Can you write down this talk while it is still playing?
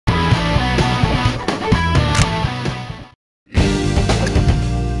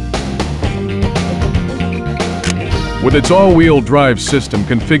With its all-wheel drive system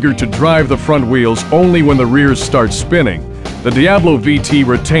configured to drive the front wheels only when the rears start spinning, the Diablo VT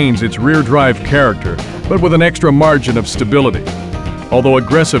retains its rear drive character, but with an extra margin of stability. Although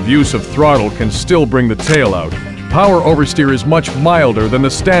aggressive use of throttle can still bring the tail out, power oversteer is much milder than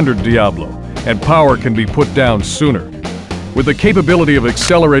the standard Diablo, and power can be put down sooner. With the capability of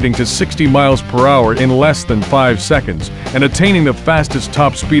accelerating to 60 miles per hour in less than 5 seconds and attaining the fastest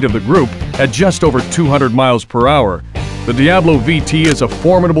top speed of the group at just over 200 miles per hour, the Diablo VT is a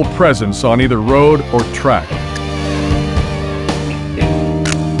formidable presence on either road or track.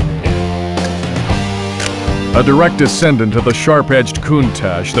 A direct descendant of the sharp-edged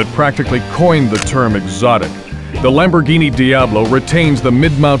Countach that practically coined the term exotic, the Lamborghini Diablo retains the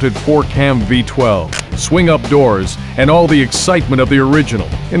mid-mounted 4-cam V12, swing-up doors, and all the excitement of the original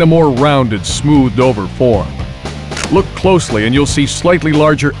in a more rounded, smoothed-over form. Look closely and you'll see slightly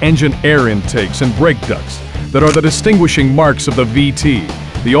larger engine air intakes and brake ducts that are the distinguishing marks of the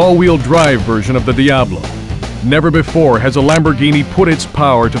VT, the all-wheel drive version of the Diablo. Never before has a Lamborghini put its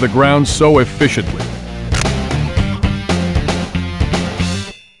power to the ground so efficiently.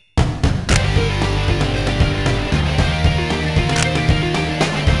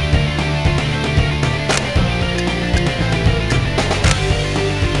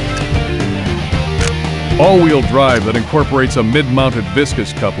 All-wheel drive that incorporates a mid-mounted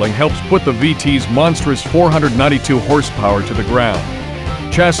viscous coupling helps put the VT's monstrous 492 horsepower to the ground.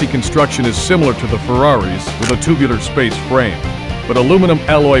 Chassis construction is similar to the Ferraris with a tubular space frame, but aluminum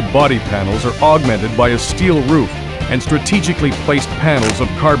alloy body panels are augmented by a steel roof and strategically placed panels of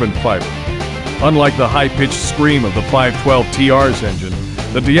carbon fiber. Unlike the high-pitched scream of the 512 TR's engine,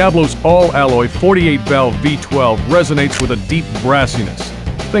 the Diablo's all-alloy 48-valve V12 resonates with a deep brassiness.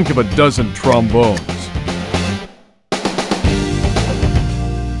 Think of a dozen trombones.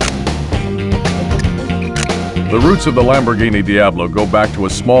 The roots of the Lamborghini Diablo go back to a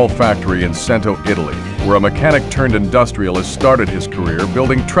small factory in Cento, Italy, where a mechanic-turned-industrialist started his career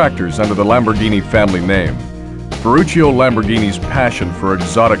building tractors under the Lamborghini family name. Ferruccio Lamborghini's passion for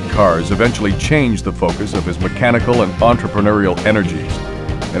exotic cars eventually changed the focus of his mechanical and entrepreneurial energies.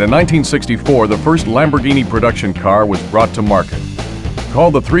 And in 1964, the first Lamborghini production car was brought to market.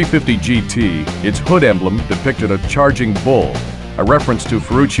 Called the 350 GT, its hood emblem depicted a charging bull, a reference to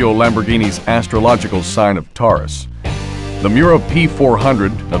Ferruccio Lamborghini's astrological sign of Taurus. The Miura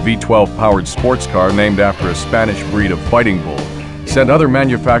P400, a V12-powered sports car named after a Spanish breed of fighting bull, sent other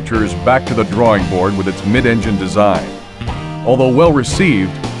manufacturers back to the drawing board with its mid-engine design. Although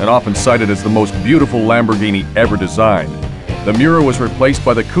well-received and often cited as the most beautiful Lamborghini ever designed, the Miura was replaced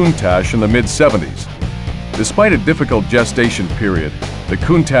by the Countach in the mid-70s. Despite a difficult gestation period, the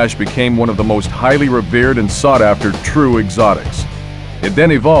Countach became one of the most highly revered and sought-after true exotics. It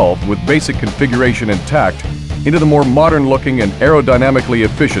then evolved, with basic configuration intact, into the more modern-looking and aerodynamically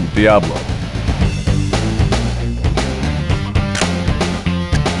efficient Diablo.